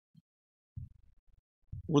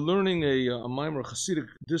We're learning a Maimer Chassidic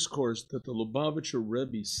discourse that the Lubavitcher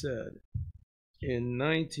Rebbe said in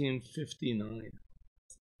 1959.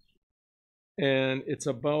 And it's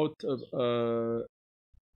about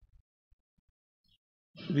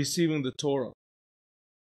receiving the Torah.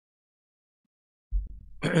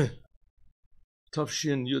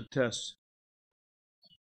 Tafshin Yud Tes.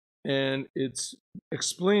 And it's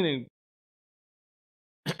explaining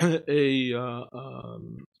a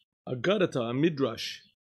Gadata, a Midrash,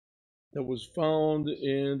 that was found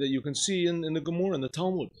in, that you can see in the Gemara, in the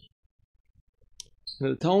Talmud. In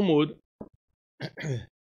the Talmud,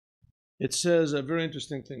 it says a very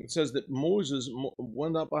interesting thing. It says that Moses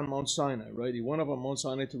went up on Mount Sinai, right? He went up on Mount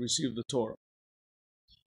Sinai to receive the Torah.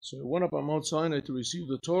 So he went up on Mount Sinai to receive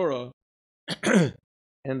the Torah,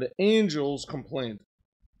 and the angels complained.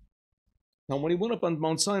 Now, when he went up on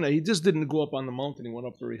Mount Sinai, he just didn't go up on the mountain. He went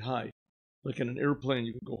up very high. Like in an airplane,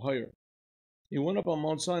 you could go higher. He went up on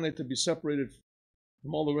Mount Sinai to be separated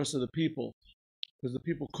from all the rest of the people, because the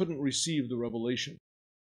people couldn't receive the revelation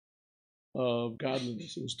of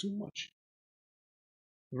godliness. It was too much.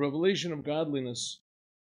 The revelation of godliness,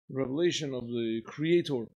 the revelation of the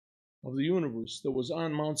Creator of the universe that was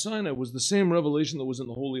on Mount Sinai was the same revelation that was in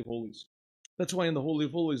the Holy of Holies. That's why in the Holy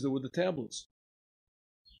of Holies there were the tablets.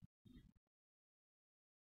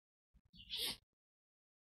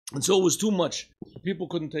 And so it was too much. People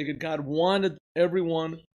couldn't take it. God wanted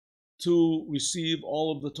everyone to receive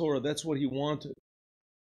all of the Torah. That's what he wanted.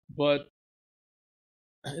 But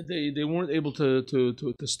they weren't able to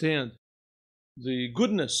stand the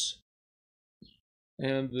goodness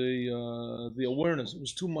and the awareness. It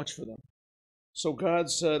was too much for them. So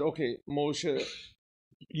God said, okay, Moshe,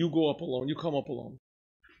 you go up alone. You come up alone.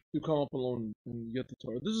 You come up alone and get the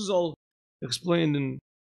Torah. This is all explained in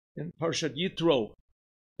Parshat Yitro,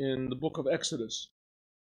 in the book of Exodus.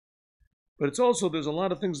 But it's also, there's a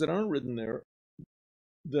lot of things that aren't written there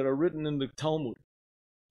that are written in the Talmud.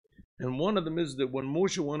 And one of them is that when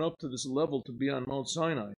Moshe went up to this level to be on Mount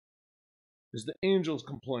Sinai, is the angels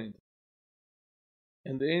complained.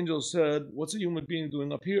 And the angels said, what's a human being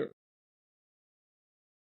doing up here?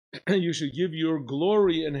 You should give your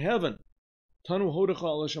glory in heaven. Tanu hodecha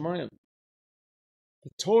ala shamayim. The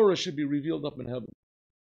Torah should be revealed up in heaven.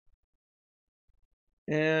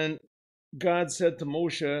 And God said to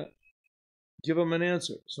Moshe, give him an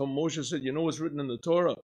answer. So Moshe said, you know what's written in the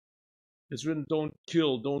Torah? It's written, don't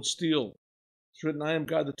kill, don't steal. It's written, I am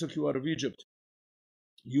God that took you out of Egypt.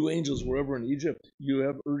 You angels were ever in Egypt. You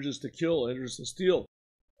have urges to kill, urges to steal.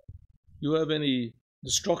 You have any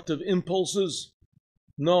destructive impulses?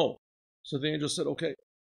 No. So the angel said, okay,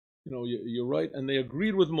 you know, you're right. And they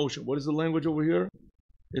agreed with Moshe. What is the language over here?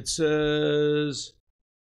 It says,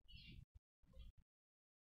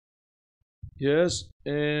 yes,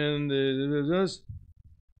 and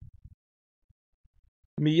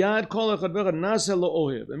Miyad kol echad v'echad naseh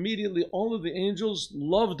la'ohev. Immediately, all of the angels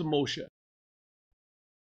loved Moshe.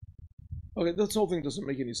 Okay, this whole thing doesn't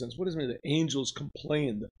make any sense. What does it mean? The angels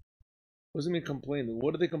complained. What does it mean complained?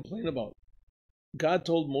 What did they complain about? God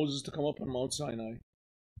told Moses to come up on Mount Sinai.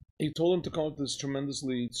 He told him to come up to this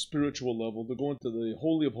tremendously spiritual level, to go into the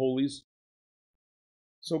Holy of Holies.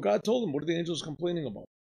 So God told him, what are the angels complaining about?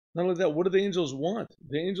 Not only that, what do the angels want?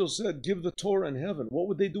 The angels said, give the Torah in heaven. What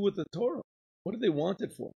would they do with the Torah? What did they want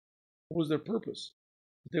it for? What was their purpose?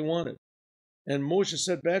 What they wanted. And Moshe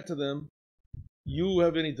said back to them, you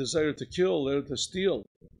have any desire to kill or to steal?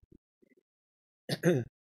 And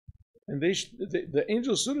the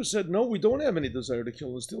angels should have said, no, we don't have any desire to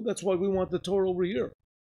kill and steal. That's why we want the Torah over here.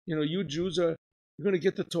 You know, you Jews you're going to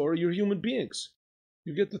get the Torah. You're human beings.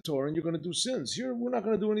 You get the Torah and you're going to do sins. Here, we're not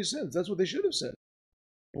going to do any sins. That's what they should have said.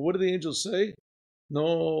 But what do the angels say?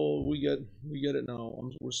 No, we get it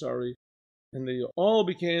now. We're sorry. And they all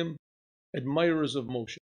became admirers of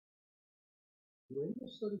Moshe. Do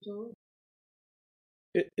angels study Torah?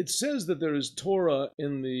 It says that there is Torah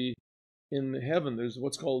in the heaven. There's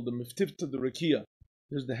what's called the Miftifta the Rekia.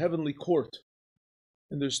 There's the heavenly court.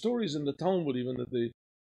 And there's stories in the Talmud even that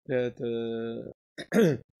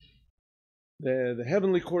the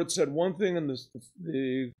heavenly court said one thing and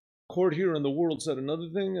the court here in the world said another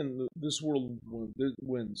thing, and this world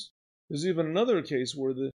wins. There's even another case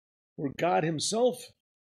where God himself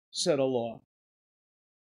set a law,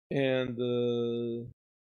 and the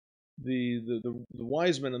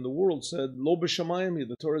wise men in the world said, Lo b'shamayim,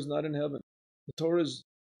 the Torah is not in heaven. The Torah is,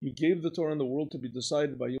 you gave the Torah in the world to be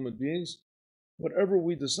decided by human beings. Whatever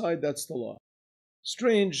we decide, that's the law.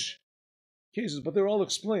 Strange cases, but they're all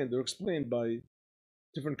explained. They're explained by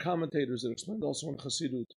different commentators. They're explained also in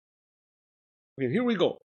Chassidut. Okay, here we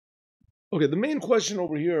go. Okay, the main question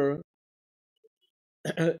over here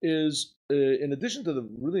is in addition to the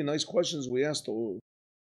really nice questions we asked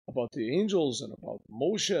about the angels and about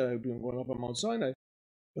Moshe being going up on Mount Sinai,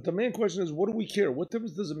 but the main question is, what do we care? What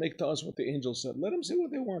difference does it make to us what the angels said? Let them say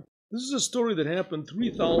what they want. This is a story that happened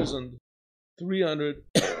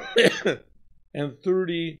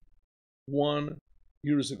 3,331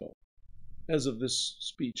 years ago, as of this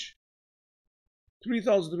speech.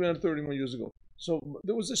 3,331 years ago. So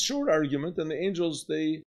there was a short argument, and the angels,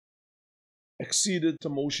 they acceded to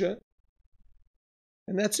Moshe,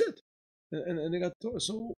 and that's it. And they got Torah.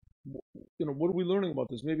 So, what are we learning about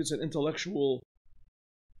this? Maybe it's an intellectual,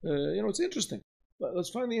 it's interesting. Let's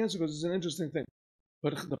find the answer because it's an interesting thing.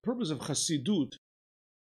 But the purpose of Chassidut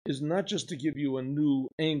is not just to give you a new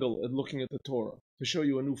angle at looking at the Torah, to show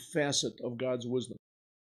you a new facet of God's wisdom,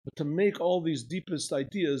 but to make all these the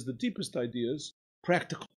deepest ideas,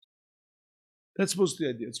 practical. That's supposed to be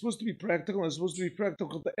the idea. It's supposed to be practical, and it's supposed to be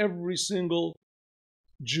practical to every single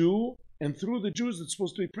Jew, and through the Jews, it's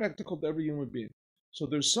supposed to be practical to every human being. So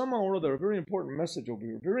there's somehow or other a very important message over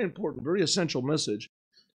here, very important, very essential message,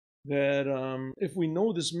 that if we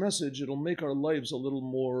know this message, it'll make our lives a little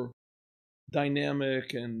more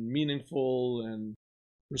dynamic and meaningful and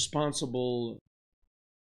responsible.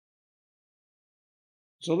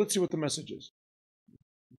 So let's see what the message is.